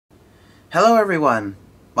Hello everyone,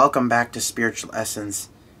 welcome back to Spiritual Essence,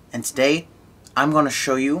 and today I'm going to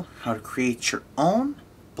show you how to create your own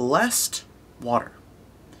blessed water.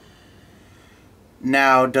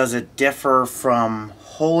 Now, does it differ from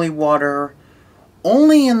holy water?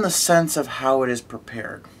 Only in the sense of how it is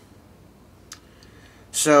prepared.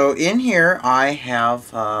 So in here I have,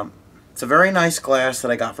 it's a very nice glass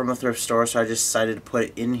that I got from a thrift store, so I just decided to put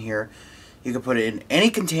it in here. You can put it in any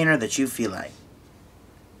container that you feel like.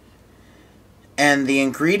 And the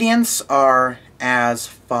ingredients are as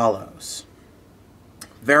follows.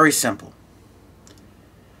 Very simple.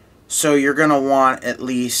 So you're going to want at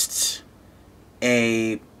least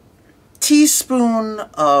a teaspoon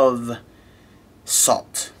of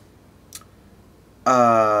salt.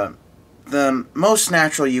 The most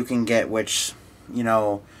natural you can get, which, you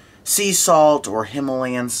know, sea salt or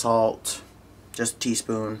Himalayan salt, just a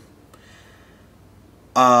teaspoon.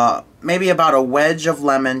 Maybe about a wedge of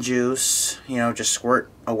lemon juice, you know, just squirt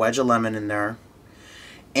a wedge of lemon in there.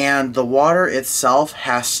 And the water itself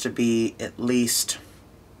has to be at least,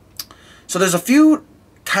 so there's a few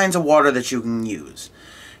kinds of water that you can use.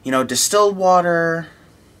 You know, distilled water,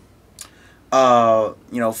 you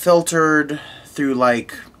know, filtered through,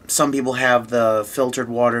 like, some people have the filtered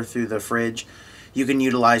water through the fridge. You can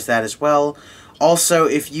utilize that as well. Also,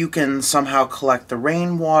 if you can somehow collect the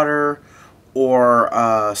rainwater, or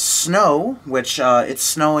snow, which it's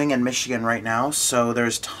snowing in Michigan right now, so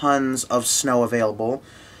there's tons of snow available.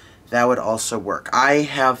 That would also work. I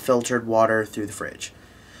have filtered water through the fridge,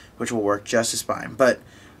 which will work just as fine. But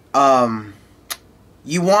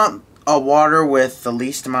you want a water with the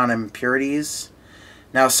least amount of impurities.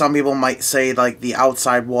 Now, some people might say, like, the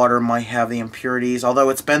outside water might have the impurities, although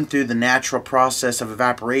it's been through the natural process of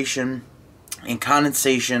evaporation and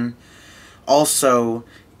condensation. Also,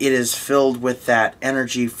 it is filled with that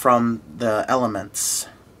energy from the elements.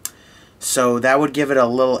 So that would give it a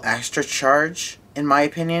little extra charge, in my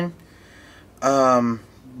opinion.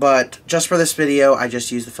 But just for this video, I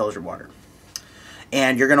just use the filtered water.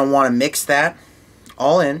 And you're going to want to mix that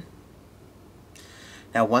all in.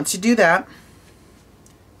 Now, once you do that,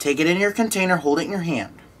 take it in your container, hold it in your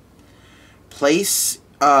hand. Place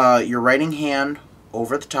your writing hand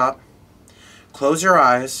over the top. Close your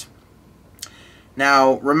eyes.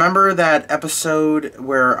 Now, remember that episode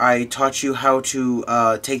where I taught you how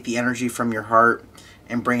to take the energy from your heart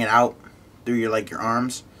and bring it out through your, like, your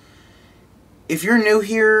arms? If you're new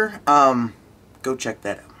here, go check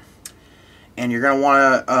that out. And you're going to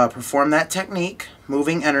want to perform that technique,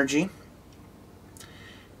 moving energy.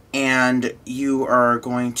 And you are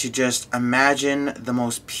going to just imagine the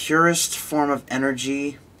most purest form of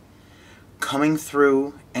energy coming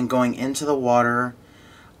through and going into the water.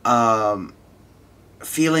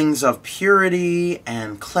 Feelings of purity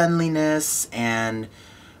and cleanliness and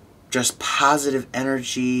just positive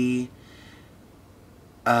energy.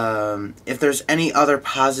 If there's any other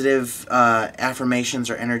positive affirmations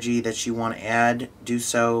or energy that you want to add, do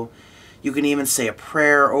so. You can even say a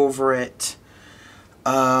prayer over it.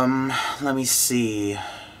 Let me see.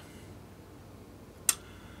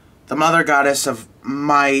 The mother goddess of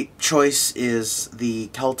my choice is the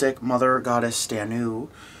Celtic mother goddess Danu.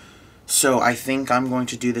 So I think I'm going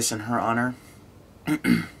to do this in her honor.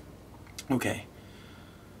 Okay.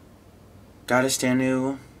 Goddess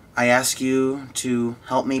Danu, I ask you to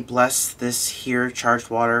help me bless this here charged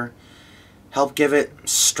water. Help give it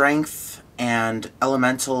strength and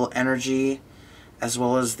elemental energy, as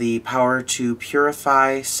well as the power to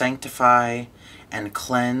purify, sanctify, and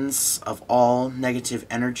cleanse of all negative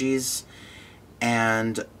energies,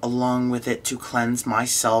 and along with it to cleanse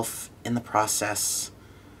myself in the process.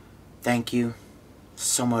 Thank you.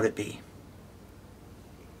 So mote it be.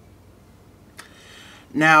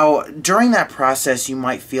 Now, during that process, you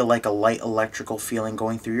might feel like a light electrical feeling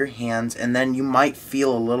going through your hands, and then you might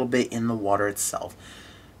feel a little bit in the water itself.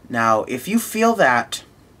 Now, if you feel that,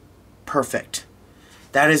 perfect.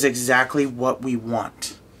 That is exactly what we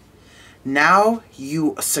want. Now,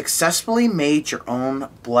 you successfully made your own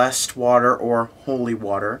blessed water or holy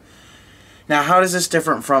water. Now, how does this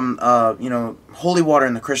different from, you know, holy water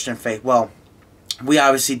in the Christian faith? Well, we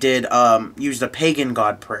obviously did use the pagan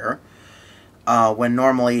God prayer, when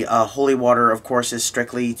normally holy water, of course, is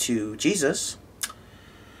strictly to Jesus.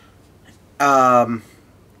 I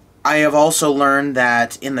have also learned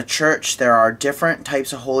that in the church there are different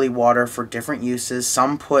types of holy water for different uses.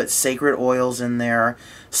 Some put sacred oils in there,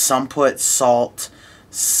 some put salt,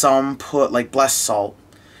 some put, like, blessed salt,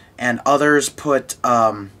 and others put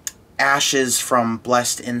ashes from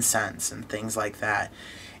blessed incense and things like that.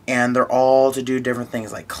 And they're all to do different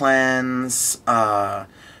things, like cleanse,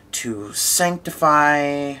 to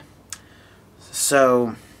sanctify,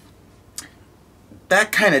 So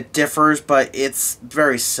that kind of differs, but it's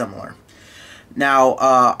very similar. Now,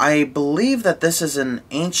 I believe that this is an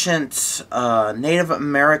ancient Native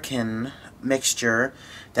American mixture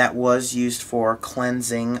that was used for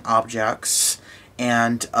cleansing objects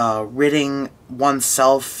and ridding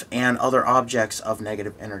oneself and other objects of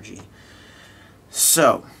negative energy.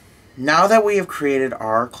 So, now that we have created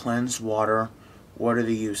our cleansed water, what are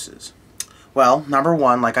the uses? Well, number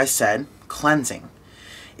one, like I said, cleansing.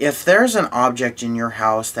 If there's an object in your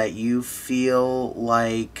house that you feel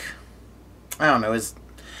like, I don't know, is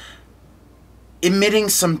emitting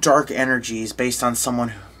some dark energies based on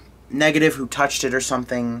someone negative who touched it or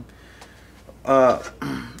something, I'm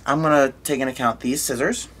going to take into account these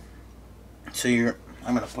scissors. So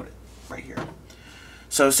I'm going to put it right here.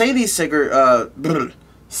 So say these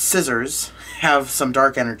scissors have some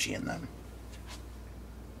dark energy in them.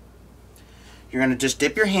 You're going to just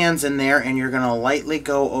dip your hands in there and you're going to lightly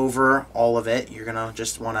go over all of it. You're going to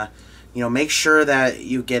just want to, make sure that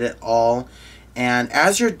you get it all. And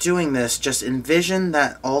as you're doing this, just envision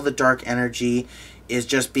that all the dark energy is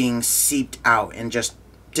just being seeped out and just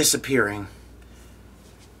disappearing.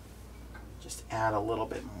 Just add a little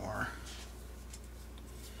bit more.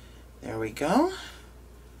 There we go.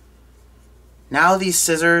 Now these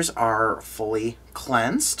scissors are fully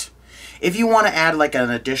cleansed. If you want to add like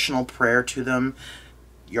an additional prayer to them,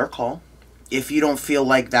 your call. If you don't feel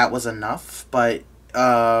like that was enough, but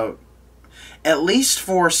at least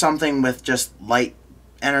for something with just light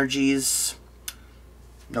energies,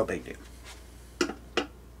 no big deal.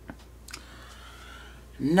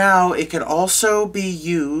 Now, it could also be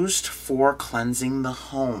used for cleansing the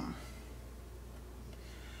home.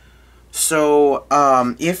 So,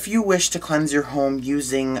 if you wish to cleanse your home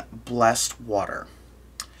using blessed water,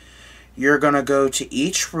 you're going to go to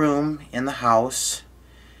each room in the house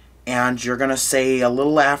and you're going to say a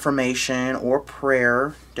little affirmation or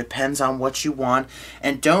prayer, depends on what you want,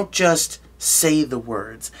 and don't just say the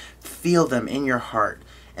words. Feel them in your heart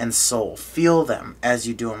and soul. Feel them as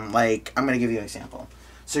you do them. Like, I'm going to give you an example.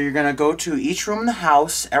 So you're going to go to each room in the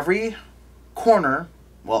house, every corner,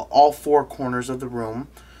 well, all 4 corners of the room.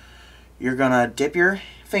 You're going to dip your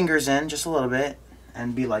fingers in just a little bit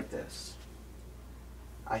and be like this.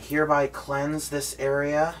 I hereby cleanse this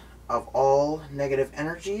area of all negative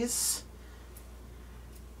energies.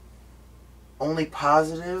 Only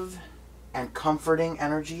positive and comforting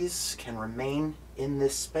energies can remain in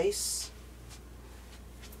this space.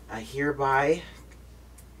 I hereby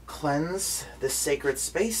cleanse this sacred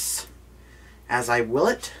space. As I will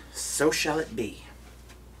it, so shall it be.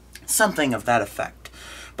 Something of that effect.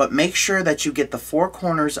 But make sure that you get the 4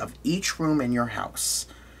 corners of each room in your house.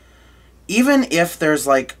 Even if there's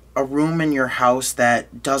like a room in your house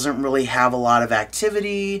that doesn't really have a lot of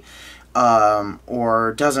activity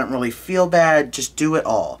or doesn't really feel bad, just do it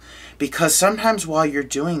all. Because sometimes while you're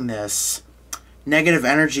doing this, negative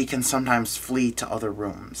energy can sometimes flee to other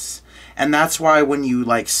rooms. And that's why when you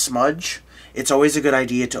like smudge, it's always a good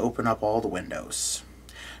idea to open up all the windows.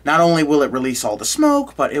 Not only will it release all the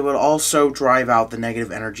smoke, but it will also drive out the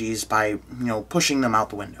negative energies by, pushing them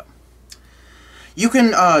out the window. You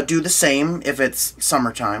can do the same if it's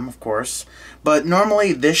summertime, of course, but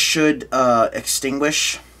normally this should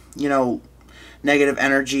extinguish, negative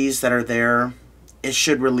energies that are there. It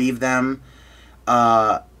should relieve them.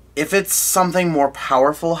 If it's something more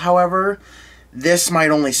powerful, however, this might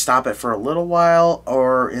only stop it for a little while,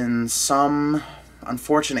 or in some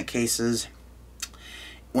unfortunate cases,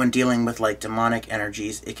 when dealing with like demonic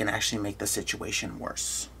energies, it can actually make the situation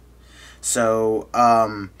worse. So,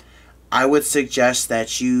 I would suggest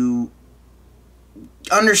that you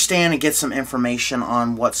understand and get some information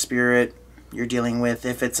on what spirit you're dealing with,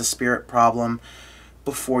 if it's a spirit problem,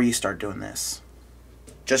 before you start doing this.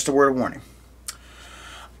 Just a word of warning.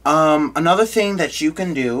 Another thing that you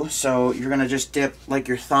can do, so you're going to just dip like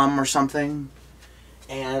your thumb or something,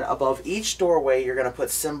 and above each doorway you're going to put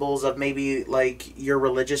symbols of maybe like your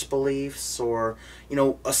religious beliefs, or,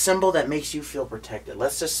 a symbol that makes you feel protected.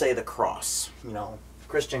 Let's just say the cross,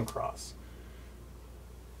 Christian cross.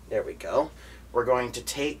 There we go. We're going to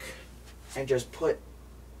take and just put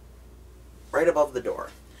right above the door.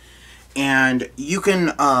 And you can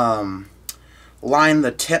line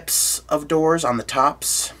the tips of doors on the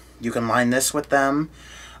tops. You can line this with them.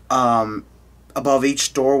 Above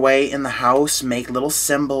each doorway in the house, make little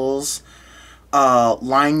symbols.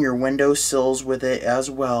 Line your window sills with it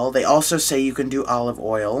as well. They also say you can do olive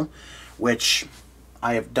oil, which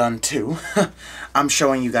I have done too. I'm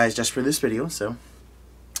showing you guys just for this video, so.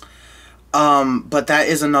 But that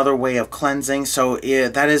is another way of cleansing. So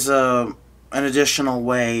that is an additional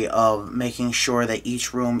way of making sure that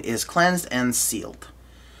each room is cleansed and sealed.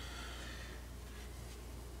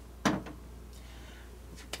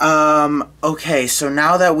 Okay, so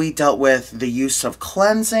now that we dealt with the use of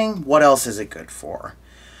cleansing, what else is it good for?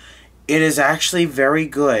 It is actually very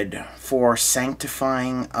good for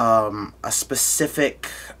sanctifying a specific,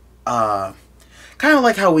 kind of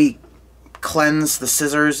like how we cleanse the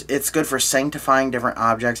scissors. It's good for sanctifying different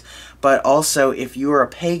objects, but also if you are a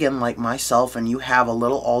pagan like myself and you have a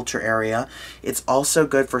little altar area, it's also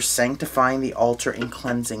good for sanctifying the altar and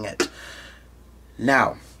cleansing it.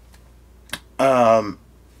 Now,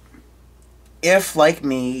 if, like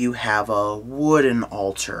me, you have a wooden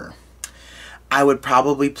altar, I would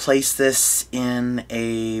probably place this in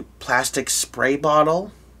a plastic spray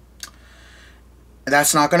bottle.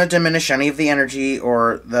 That's not going to diminish any of the energy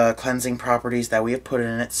or the cleansing properties that we have put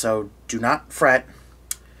in it, so do not fret.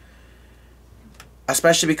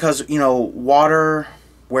 Especially because, you know, water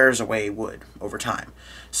wears away wood over time.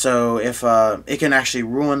 So if it can actually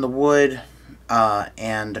ruin the wood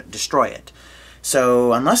and destroy it.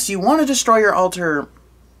 So unless you want to destroy your altar,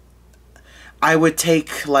 I would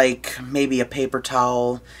take like maybe a paper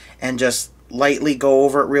towel and just lightly go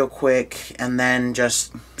over it real quick and then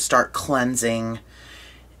just start cleansing.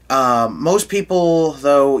 Most people,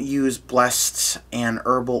 though, use blessed and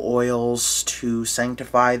herbal oils to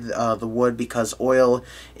sanctify the wood because oil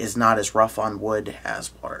is not as rough on wood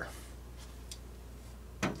as water.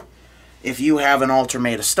 If you have an altar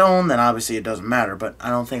made of stone, then obviously it doesn't matter, but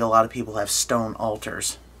I don't think a lot of people have stone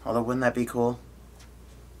altars. Although, wouldn't that be cool?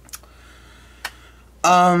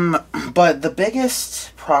 But the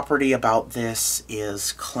biggest property about this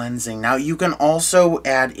is cleansing. Now, you can also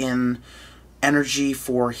add in energy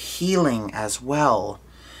for healing as well.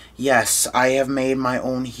 Yes, I have made my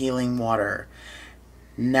own healing water.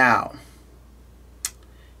 Now,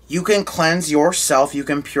 you can cleanse yourself, you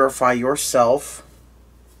can purify yourself.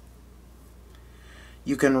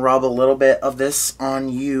 You can rub a little bit of this on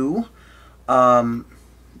you, the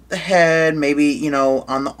head, maybe, you know,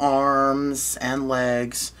 on the arms and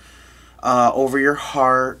legs, over your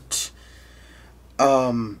heart.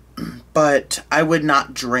 But I would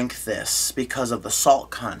not drink this because of the salt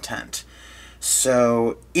content.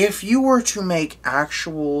 So if you were to make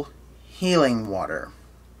actual healing water,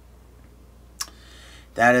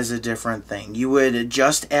 that is a different thing. You would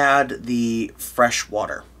just add the fresh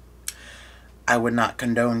water. I would not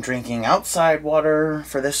condone drinking outside water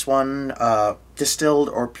for this one, distilled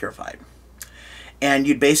or purified. And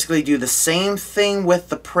you'd basically do the same thing with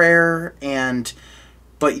the prayer,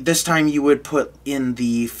 but this time you would put in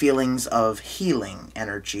the feelings of healing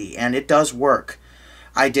energy, and it does work.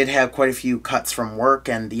 I did have quite a few cuts from work,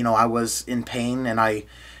 and you know, I was in pain, and I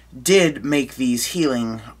did make these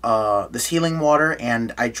this healing water,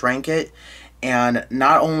 and I drank it, and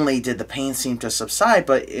not only did the pain seem to subside,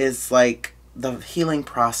 but it's like the healing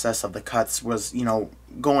process of the cuts was, you know,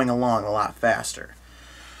 going along a lot faster.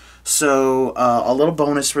 So a little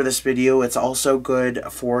bonus for this video, it's also good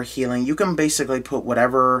for healing. You can basically put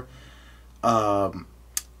whatever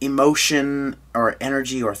emotion or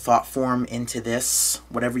energy or thought form into this,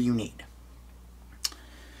 whatever you need.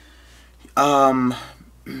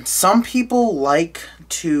 Some people like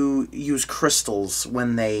to use crystals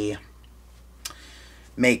when they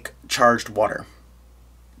make charged water.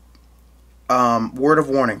 Word of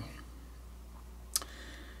warning.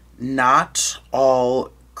 Not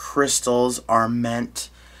all crystals are meant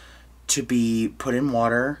to be put in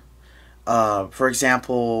water. For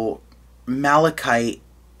example, malachite,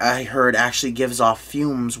 I heard, actually gives off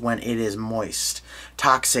fumes when it is moist.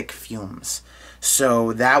 Toxic fumes.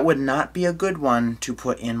 So that would not be a good one to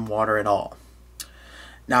put in water at all.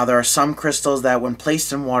 Now, there are some crystals that when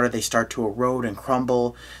placed in water, they start to erode and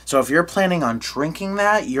crumble. So if you're planning on drinking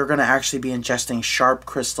that, you're going to actually be ingesting sharp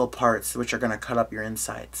crystal parts, which are going to cut up your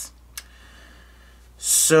insides.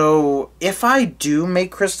 So if I do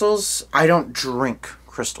make crystals, I don't drink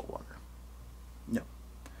crystal water. No.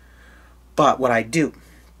 But what I do,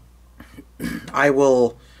 I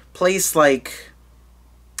will place like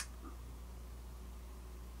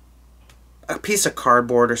a piece of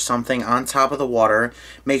cardboard or something on top of the water,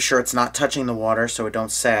 make sure it's not touching the water so it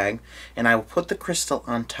don't sag, and I will put the crystal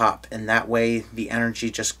on top, and that way the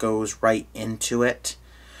energy just goes right into it.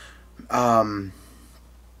 Or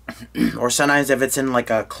sometimes if it's in like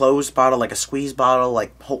a closed bottle, like a squeeze bottle,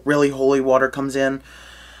 like really holy water comes in,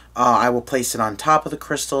 I will place it on top of the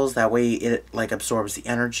crystals, that way it like absorbs the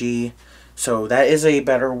energy. So that is a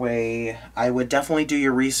better way. I would definitely do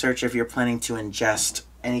your research if you're planning to ingest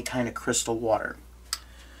any kind of crystal water.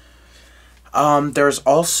 There's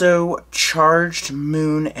also charged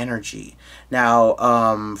moon energy.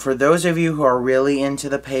 Now, for those of you who are really into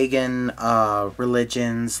the pagan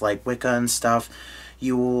religions like Wicca and stuff,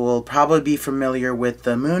 you will probably be familiar with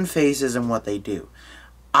the moon phases and what they do.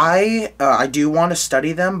 I do want to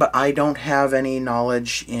study them, but I don't have any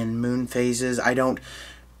knowledge in moon phases. I don't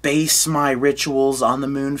base my rituals on the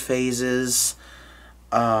moon phases.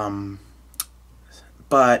 But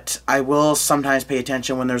I will sometimes pay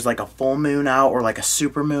attention when there's like a full moon out or like a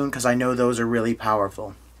super moon, because I know those are really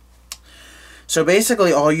powerful. So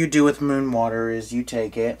basically all you do with moon water is you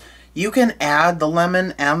take it. You can add the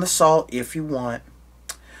lemon and the salt if you want.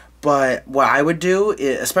 But what I would do,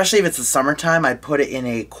 is, especially if it's the summertime, I'd put it in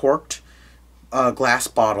a corked glass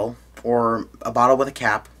bottle or a bottle with a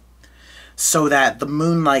cap, so that the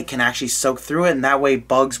moonlight can actually soak through it, and that way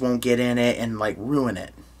bugs won't get in it and like ruin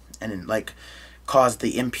it and like cause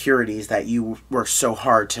the impurities that you work so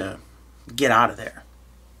hard to get out of there.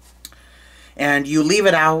 And you leave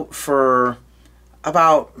it out for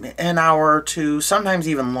about an hour or two, sometimes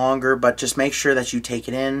even longer, but just make sure that you take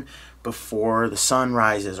it in before the sun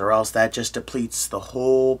rises, or else that just depletes the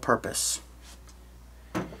whole purpose.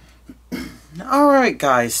 Alright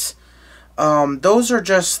guys, those are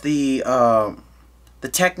just the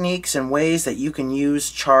techniques and ways that you can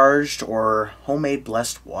use charged or homemade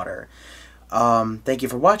blessed water. Thank you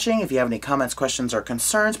for watching. If you have any comments, questions, or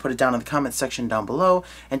concerns, put it down in the comments section down below.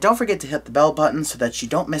 And don't forget to hit the bell button so that you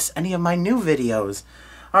don't miss any of my new videos.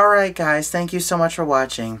 Alright guys, thank you so much for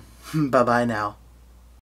watching. Bye-bye now.